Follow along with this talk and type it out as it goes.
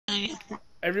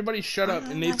Everybody shut up.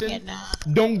 And Nathan,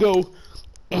 don't go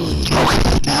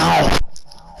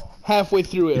halfway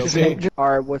through it, okay?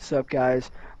 Alright, what's up,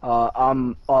 guys?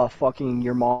 I'm fucking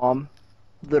your mom.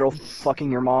 Little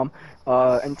fucking your mom.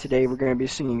 And today we're gonna be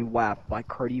singing WAP by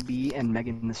Cardi B and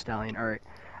Megan Thee Stallion. Alright.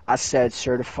 I said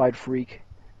certified freak,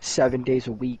 7 days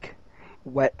a week.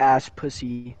 Wet ass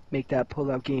pussy, make that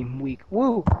pull-out game weak.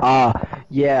 Woo!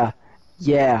 Yeah,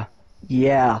 yeah,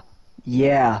 yeah,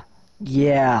 yeah,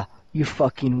 yeah. You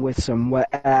fucking with some wet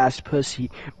ass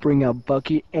pussy. Bring a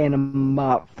bucket and a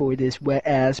mop for this wet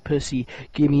ass pussy.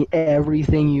 Give me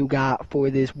everything you got for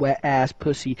this wet ass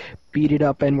pussy. Beat it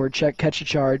up and we're catch a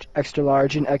charge. Extra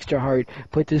large and extra hard.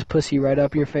 Put this pussy right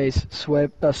up your face.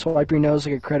 Swipe your nose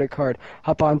like a credit card.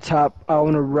 Hop on top, I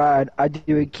wanna ride. I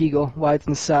do a Kegel, wide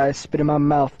inside. Spit in my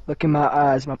mouth, look in my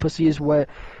eyes. My pussy is wet.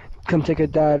 Come take a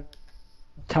dive.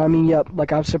 Tie me up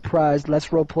like I'm surprised. Let's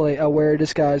roleplay. I'll wear a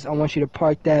disguise. I want you to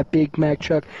park that Big Mac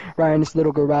truck right in this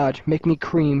little garage. Make me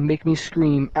cream, make me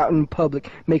scream. Out in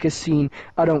public, make a scene.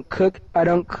 I don't cook, I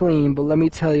don't clean, but let me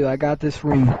tell you, I got this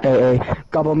ring. Hey, hey.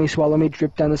 Gobble me, swallow me,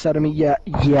 drip down the side of me. Yeah,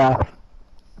 yeah.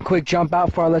 Quick jump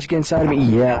out far, let's get inside of me.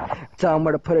 Yeah. Tell him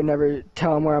where to put it, never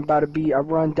tell him where I'm about to be. I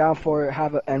run down for it,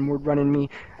 have an N-word running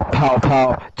me. Pow,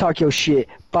 pow. Talk your shit.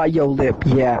 Bite your lip.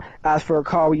 Yeah. Ask for a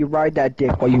car while you ride that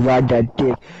dick. While you ride that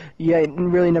dick. Yeah,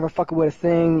 really never fucking with a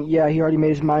thing. Yeah, he already made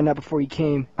his mind up before he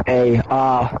came. Hey,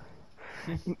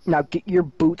 now get your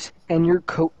boots and your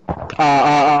coat.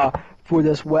 For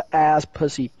this wet ass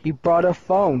pussy. He brought a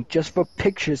phone just for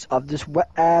pictures of this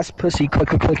wet ass pussy. Click,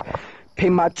 click, click. Pay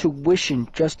my tuition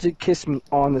just to kiss me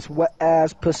on this wet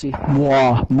ass pussy.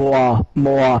 Mwah, mwah,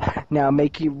 mwah. Now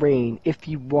make it rain if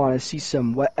you wanna see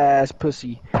some wet ass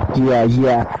pussy. Yeah,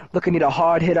 yeah. Look, I need a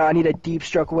hard hitter. I need a deep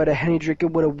stroke with a Henny drinker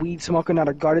with a weed smoker, not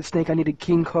a guarded snake. I need a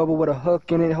king cobra with a hook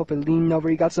in it. Hope it lean over.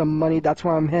 He got some money. That's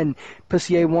where I'm heading.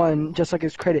 Pussy A1, just like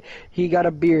his credit. He got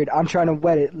a beard. I'm trying to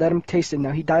wet it. Let him taste it.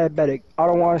 Now he diabetic. I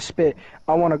don't want to spit.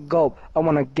 I want to gulp. I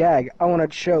want to gag. I want to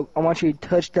choke. I want you to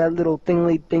touch that little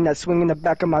thingly thing that's swinging the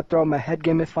back of my throat. My head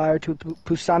gave me fire to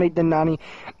Pusani Denani.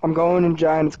 I'm going in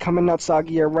giant. It's coming out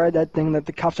soggy. I ride that thing that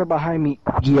the cops are behind me.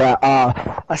 Yeah,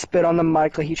 I spit on the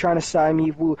mic like he trying to sign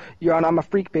me. Woo, you're on. I'm a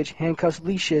freak bitch. Handcuffs,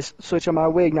 leashes. Switch on my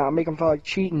wig now. Make him feel like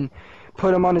cheating.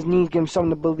 Put him on his knees, give him something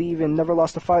to believe in. Never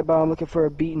lost a fight, but I'm looking for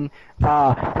a beating.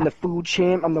 And the food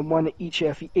champ, I'm the one to eat you.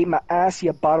 If he ate my ass, he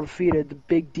a bottom feeder. The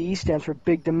big D stands for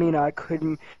big demeanor. I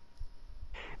couldn't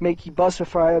make you bust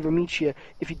before I ever meet you.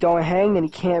 If you don't hang, then you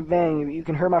can't bang. You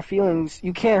can hurt my feelings.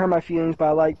 You can't hurt my feelings, but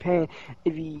I like pain.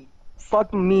 If you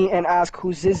fuck me and ask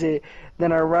whose is it,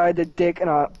 then I ride the dick and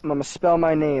I'm gonna spell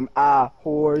my name.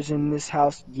 Whores in this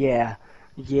house. Yeah,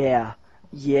 yeah,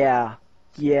 yeah,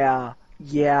 yeah,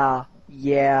 yeah.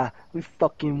 Yeah, we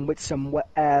fucking with some wet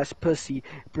ass pussy.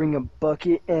 Bring a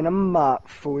bucket and a mop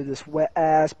for this wet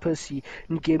ass pussy.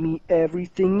 And give me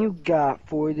everything you got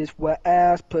for this wet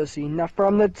ass pussy. Now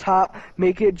from the top,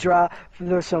 make it dry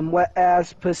for some wet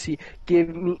ass pussy.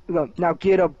 Now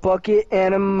get a bucket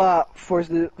and a mop for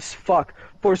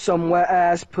for some wet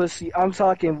ass pussy. I'm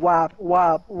talking wop,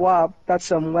 wop, wop. That's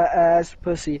some wet ass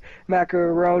pussy.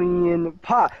 Macaroni in the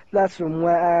pot. That's some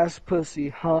wet ass pussy,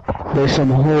 huh? There's some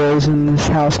whores in this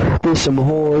house. There's some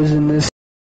whores in this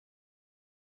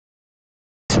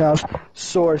house.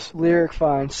 Source, lyric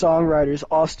find, songwriters,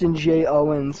 Austin J.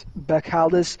 Owens,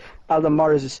 Becaldis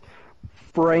Alamarzes,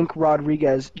 Frank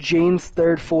Rodriguez, James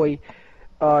Third Foy,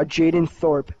 Jaden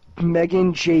Thorpe,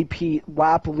 Megan J.P.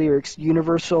 WAP lyrics,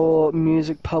 Universal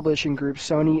Music Publishing Group,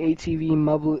 Sony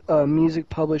ATV Music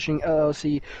Publishing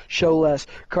LLC, Show Less.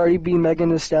 Cardi B, Megan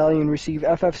Thee Stallion receive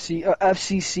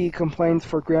FCC complaints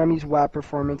for Grammys WAP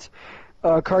performance.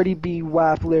 Cardi B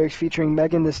WAP lyrics featuring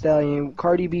Megan Thee Stallion.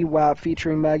 Cardi B WAP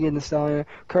featuring Megan Thee Stallion.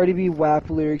 Cardi B WAP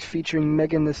lyrics featuring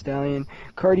Megan Thee Stallion.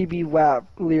 Cardi B WAP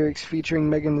lyrics featuring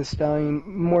Megan Thee Stallion.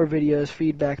 More videos,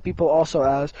 feedback. People also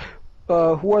ask,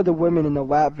 who are the women in the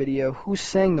WAP video? Who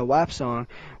sang the WAP song?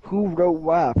 Who wrote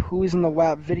WAP? Who is in the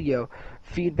WAP video?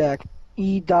 Feedback.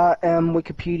 E.M.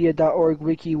 Wikipedia.org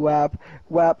Wiki WAP.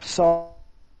 WAP song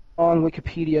on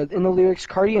Wikipedia. In the lyrics,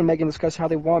 Cardi and Megan discuss how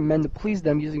they want men to please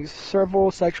them using several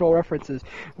sexual references.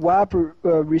 WAP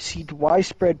received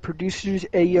widespread producers.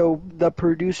 Ayo, the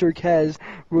producer Kez,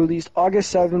 released August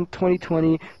 7,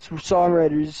 2020.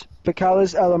 Songwriters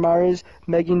Becaldis Alamarzes,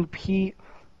 Megan P.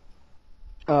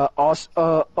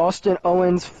 Austin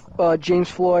Owens, James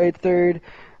Floyd III,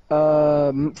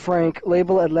 Frank,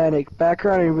 label Atlantic,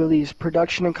 background and release,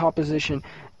 production and composition,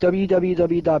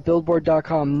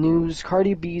 www.billboard.com, news,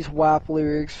 Cardi B's WAP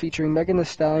lyrics featuring Megan Thee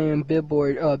Stallion,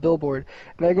 Billboard.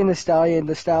 Megan Thee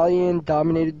Stallion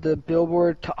dominated the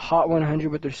Billboard Hot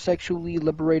 100 with their sexually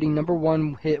liberating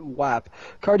 #1 hit WAP.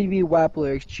 Cardi B WAP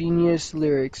lyrics, genius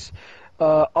lyrics.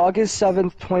 August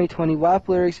 7th, 2020, WAP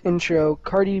lyrics intro,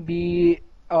 Cardi B,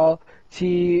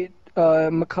 T,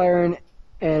 McLaren,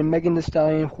 and Megan Thee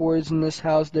Stallion, whores in this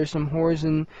house, there's some whores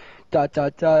in ...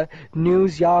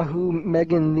 News, Yahoo,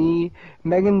 Megan Thee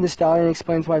Stallion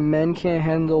explains why men can't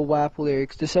handle WAP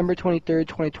lyrics. December 23rd,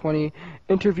 2020,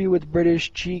 interview with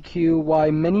British GQ,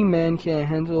 why many men can't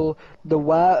handle the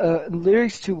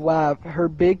lyrics to WAP, her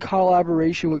big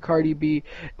collaboration with Cardi B.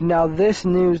 Now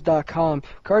thisnews.com,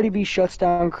 Cardi B shuts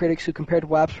down critics who compared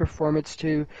WAP's performance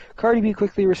to... Cardi B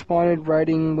quickly responded,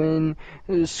 writing, when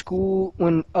a school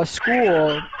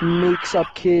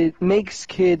makes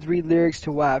kids read lyrics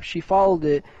to WAP. She followed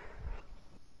it.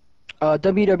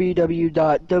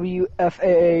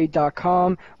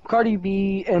 www.wfaa.com. Cardi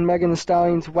B and Megan Thee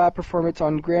Stallion's WAP performance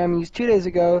on Grammys 2 days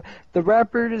ago. The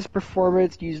rapper's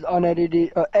performance used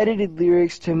edited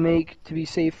lyrics to be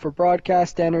safe for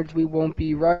broadcast standards. We won't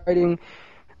be writing.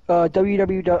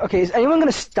 Okay, is anyone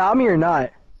gonna stop me or not?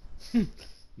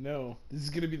 No, this is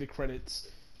gonna be the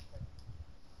credits.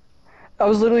 I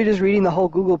was literally just reading the whole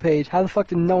Google page. How the fuck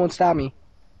did no one stop me?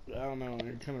 I don't know.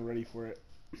 I'm kind of ready for it.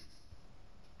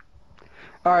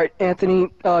 Alright, Anthony,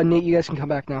 Nate, you guys can come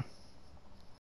back now.